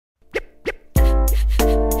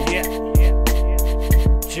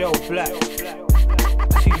Black,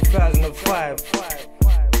 2005,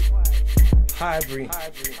 Highbury,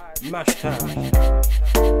 Mash Time.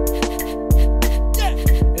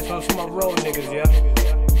 This one's for my road niggas, yeah?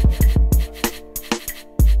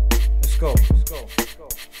 Let's go.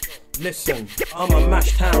 Listen, I'm a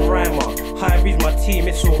Mash Time rhymer. Highbury's my team,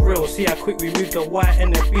 it's all real. See how quick we move the white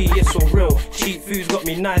and the B, it's all real. Cheap food's got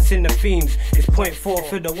me nice in the themes. It's 0.4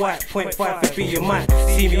 for the white, 0.5 for B. You might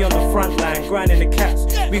see me on the front line, grinding the cats.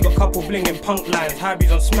 We got couple blinging punk lines.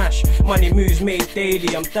 Highbury's on smash. Money moves made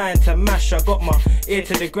daily, I'm dying to mash. I got my ear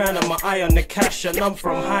to the ground and my eye on the cash. And I'm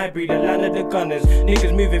from Highbury, the land of the gunners.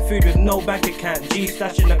 Niggas moving food with no bank account. G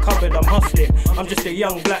stash in the cupboard, I'm hustling. I'm just a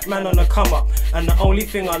young black man on the come up. And the only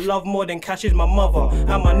thing I love more than cash is my mother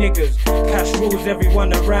and my niggas. Cash rules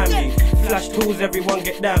everyone around me. Flash tools, everyone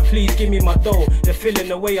get down. Please give me my dough. They're feeling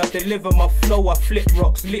the way I deliver my flow. I flip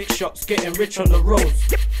rocks, lick shots, getting rich on the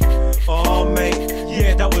roads. Oh mate,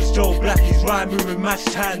 yeah, that was Joe Black. He's rhyming with Mash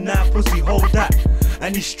Time now, pussy hold that.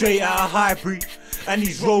 And he's straight out of Highbury, and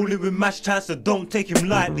he's rolling with Mash Time, so don't take him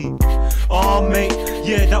lightly. Oh mate,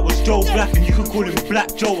 yeah, that was Joe Black, and you can call him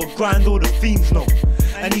Black Joe or grind all the fiends know.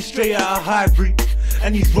 And he's straight out of Highbury,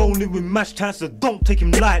 and he's rolling with Mash Time, so don't take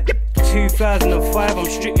him lightly. 2005, I'm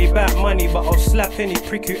strictly about money, but I'll slap any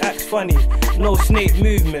prick who acts funny. No snake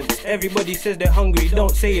movements, everybody says they're hungry,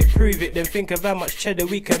 don't say it, prove it. Then think of how much cheddar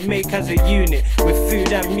we can make as a unit, with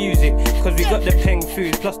food and music. Cause we got the peng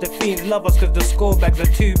food, plus the fiends love us cause the score bags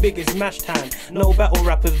are too big, it's Mash Time. No battle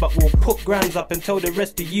rappers, but we'll put grands up and tell the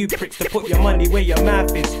rest of you pricks to put your money where your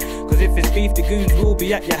mouth is. Cause if it's beef, the goons will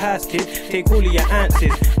be at your house, kid. Take all of your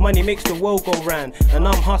answers, money makes the world go round, and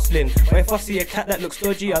I'm hustling. But if I see a cat that looks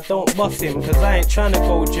dodgy, I don't bust him, cause I ain't trying to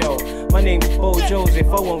go jail. My name's Bo Joseph,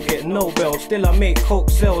 I won't get no bail. Still I make coke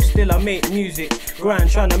sell, still I make music. Grind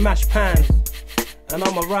trying to mash pans, and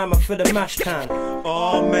I'm a rhymer for the Mash Time.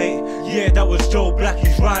 Oh mate, yeah, that was Joe Black.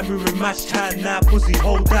 He's rhyming with Mash Time now, pussy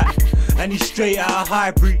hold that. And he's straight out of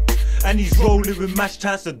Highbury, and he's rolling with Mash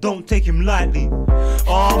Time, so don't take him lightly.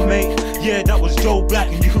 Oh mate, yeah, that was Joe Black,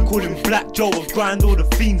 and you can call him Black Joe or grind all the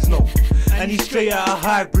fiends know. And he's straight out of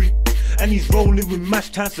Highbury, and he's rolling with Mash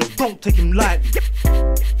Time, so don't take him lightly.